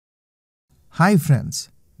Hi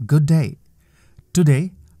friends, good day.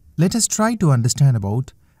 Today, let us try to understand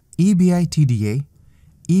about EBITDA,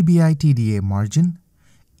 EBITDA margin,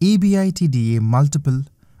 EBITDA multiple,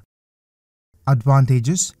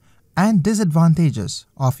 advantages and disadvantages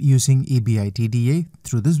of using EBITDA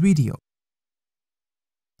through this video.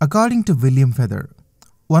 According to William Feather,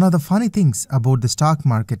 one of the funny things about the stock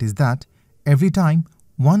market is that every time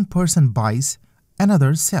one person buys,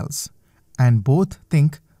 another sells, and both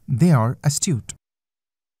think they are astute.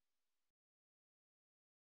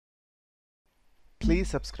 Please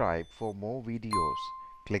subscribe for more videos.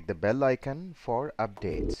 Click the bell icon for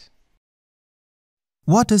updates.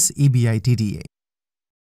 What is EBITDA?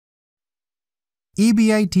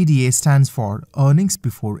 EBITDA stands for Earnings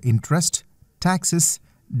Before Interest, Taxes,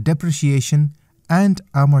 Depreciation and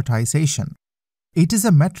Amortization. It is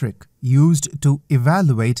a metric used to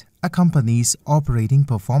evaluate a company's operating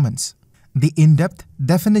performance. The in-depth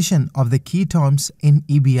definition of the key terms in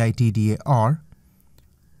EBITDA are: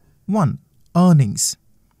 1. Earnings,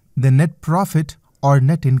 the net profit or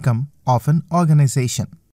net income of an organization.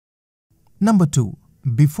 Number 2.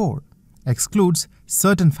 Before, excludes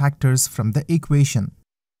certain factors from the equation.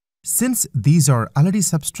 Since these are already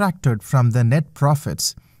subtracted from the net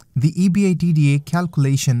profits, the EBITDA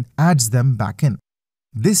calculation adds them back in.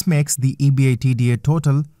 This makes the EBITDA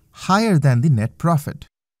total higher than the net profit.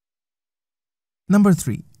 Number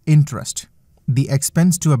 3. Interest, the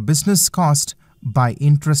expense to a business caused by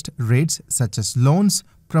interest rates such as loans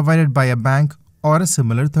provided by a bank or a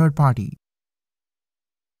similar third party.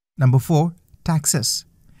 Number 4. Taxes,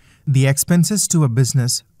 the expenses to a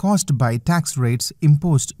business caused by tax rates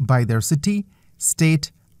imposed by their city,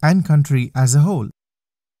 state and country as a whole.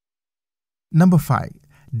 Number 5.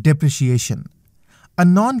 Depreciation, a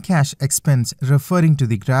non-cash expense referring to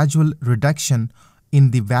the gradual reduction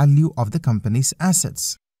in the value of the company's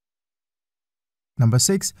assets. Number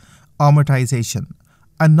 6. Amortization,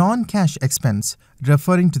 a non-cash expense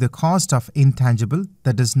referring to the cost of intangible,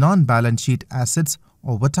 that is non-balance sheet assets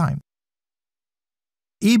over time.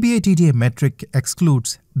 EBITDA metric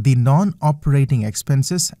excludes the non-operating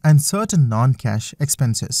expenses and certain non-cash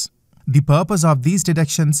expenses. The purpose of these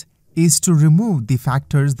deductions is to remove the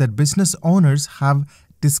factors that business owners have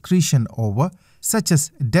discretion over, such as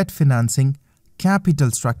debt financing, capital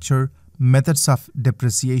structure, methods of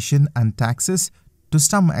depreciation and taxes to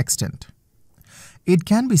some extent. It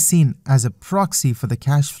can be seen as a proxy for the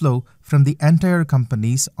cash flow from the entire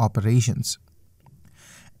company's operations.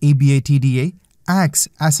 EBITDA acts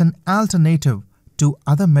as an alternative to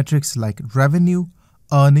other metrics like revenue,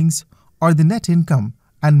 earnings, or the net income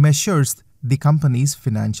and measures the company's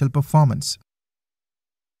financial performance.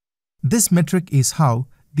 This metric is how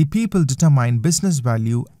the people determine business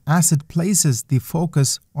value as it places the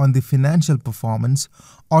focus on the financial performance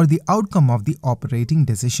or the outcome of the operating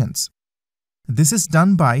decisions. This is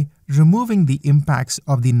done by removing the impacts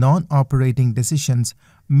of the non-operating decisions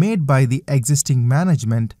made by the existing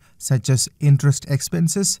management, such as interest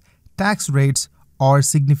expenses, tax rates, or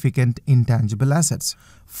significant intangible assets.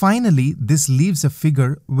 Finally, this leaves a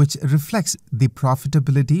figure which reflects the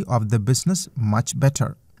profitability of the business much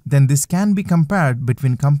better. Then this can be compared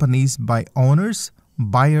between companies by owners,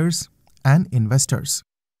 buyers, and investors.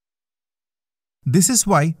 This is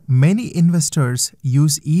why many investors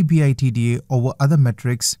use EBITDA over other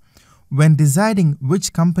metrics when deciding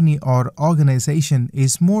which company or organization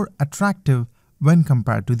is more attractive when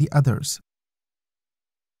compared to the others.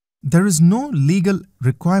 There is no legal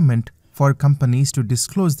requirement for companies to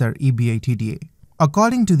disclose their EBITDA.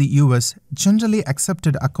 According to the US Generally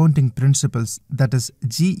Accepted Accounting Principles, that is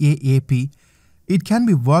GAAP, it can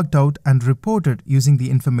be worked out and reported using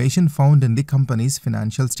the information found in the company's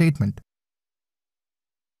financial statement.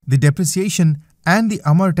 The depreciation and the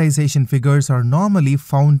amortization figures are normally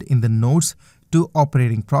found in the notes to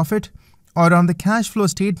operating profit or on the cash flow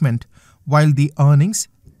statement, while the earnings,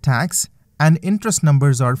 tax, and interest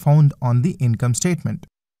numbers are found on the income statement.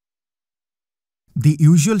 The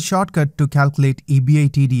usual shortcut to calculate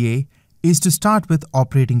EBITDA is to start with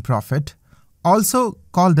operating profit, also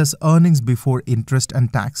called as earnings before interest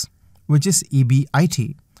and tax, which is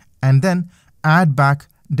EBIT, and then add back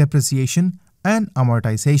depreciation and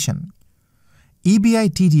amortization.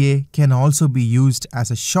 EBITDA can also be used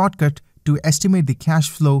as a shortcut to estimate the cash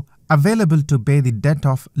flow available to pay the debt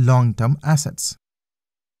of long-term assets.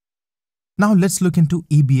 Now let's look into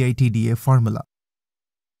EBITDA formula.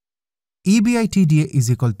 EBITDA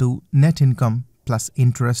is equal to net income plus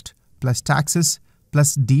interest plus taxes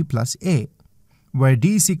plus D plus A, where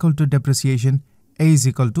D is equal to depreciation, A is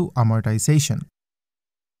equal to amortization.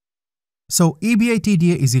 So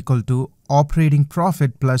EBITDA is equal to operating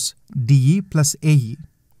profit plus DE plus AE,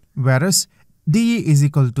 whereas DE is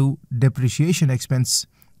equal to depreciation expense,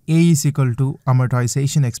 AE is equal to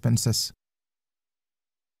amortization expenses.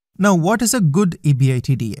 Now, what is a good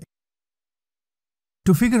EBITDA?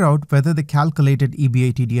 To figure out whether the calculated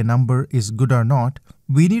EBITDA number is good or not,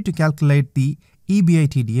 we need to calculate the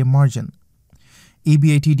EBITDA margin.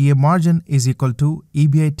 EBITDA margin is equal to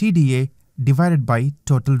EBITDA divided by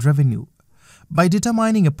total revenue. By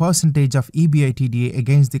determining a percentage of EBITDA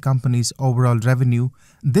against the company's overall revenue,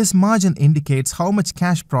 this margin indicates how much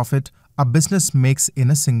cash profit a business makes in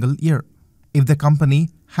a single year. If the company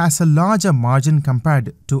has a larger margin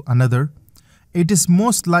compared to another, it is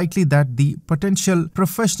most likely that the potential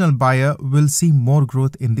professional buyer will see more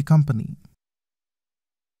growth in the company.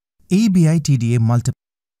 EBITDA multiple.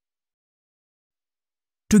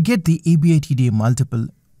 To get the EBITDA multiple,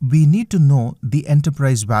 we need to know the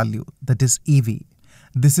enterprise value, that is EV.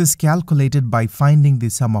 This is calculated by finding the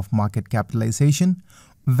sum of market capitalization,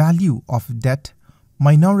 value of debt,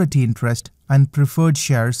 minority interest and preferred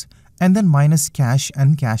shares, and then minus cash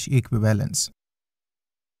and cash equivalents.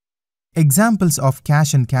 Examples of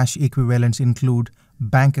cash and cash equivalents include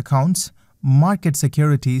bank accounts, market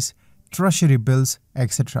securities, treasury bills,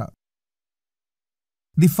 etc.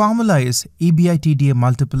 The formula is EBITDA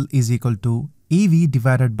multiple is equal to EV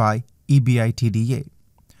divided by EBITDA.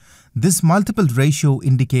 This multiple ratio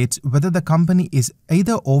indicates whether the company is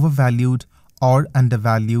either overvalued or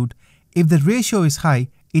undervalued. If the ratio is high,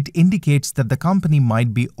 it indicates that the company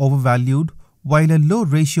might be overvalued, while a low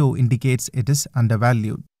ratio indicates it is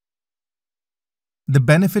undervalued. The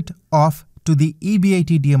benefit of to the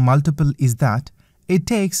EBITDA multiple is that it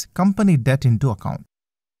takes company debt into account,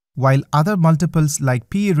 while other multiples like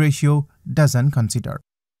PE ratio doesn't consider.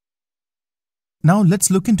 Now let's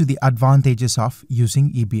look into the advantages of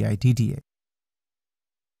using EBITDA.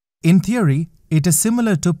 In theory, it is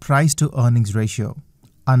similar to price to earnings ratio.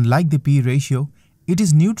 Unlike the PE ratio, it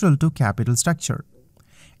is neutral to capital structure.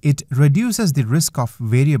 It reduces the risk of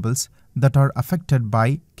variables that are affected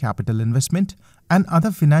by capital investment and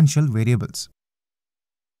other financial variables.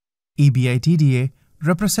 EBITDA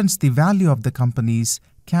represents the value of the company's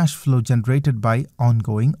cash flow generated by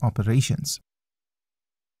ongoing operations.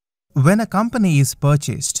 When a company is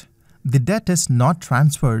purchased, the debt is not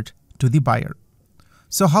transferred to the buyer.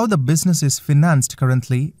 So how the business is financed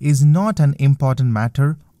currently is not an important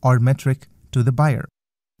matter or metric to the buyer.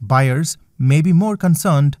 Buyers may be more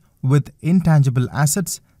concerned with intangible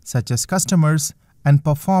assets such as customers and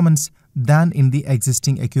performance than in the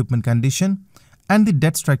existing equipment condition and the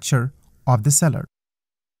debt structure of the seller.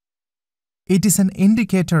 It is an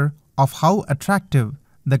indicator of how attractive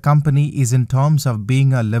the company is in terms of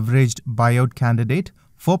being a leveraged buyout candidate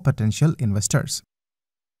for potential investors.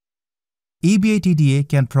 EBITDA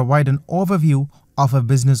can provide an overview of a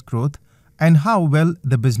business growth and how well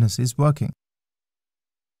the business is working.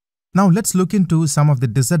 Now let's look into some of the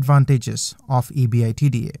disadvantages of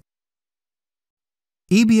EBITDA.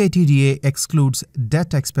 EBITDA excludes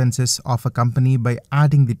debt expenses of a company by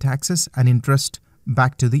adding the taxes and interest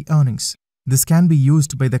back to the earnings. This can be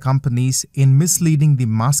used by the companies in misleading the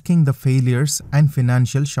masking the failures and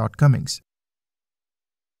financial shortcomings.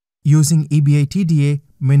 Using EBITDA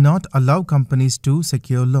may not allow companies to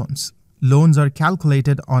secure loans. Loans are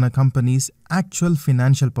calculated on a company's actual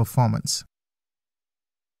financial performance.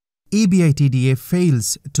 EBITDA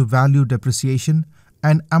fails to value depreciation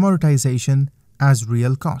and amortization as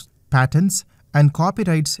real cost. Patents and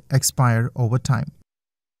copyrights expire over time.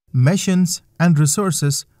 Machines and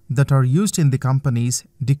resources that are used in the companies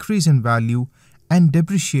decrease in value and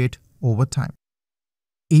depreciate over time.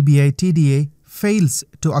 EBITDA fails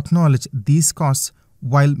to acknowledge these costs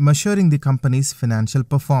while measuring the company's financial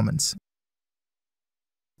performance.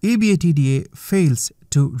 EBITDA fails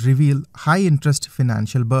to reveal high-interest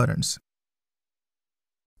financial burdens.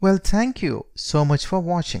 Well, thank you so much for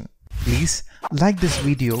watching. Please like this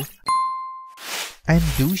video and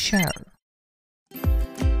do share.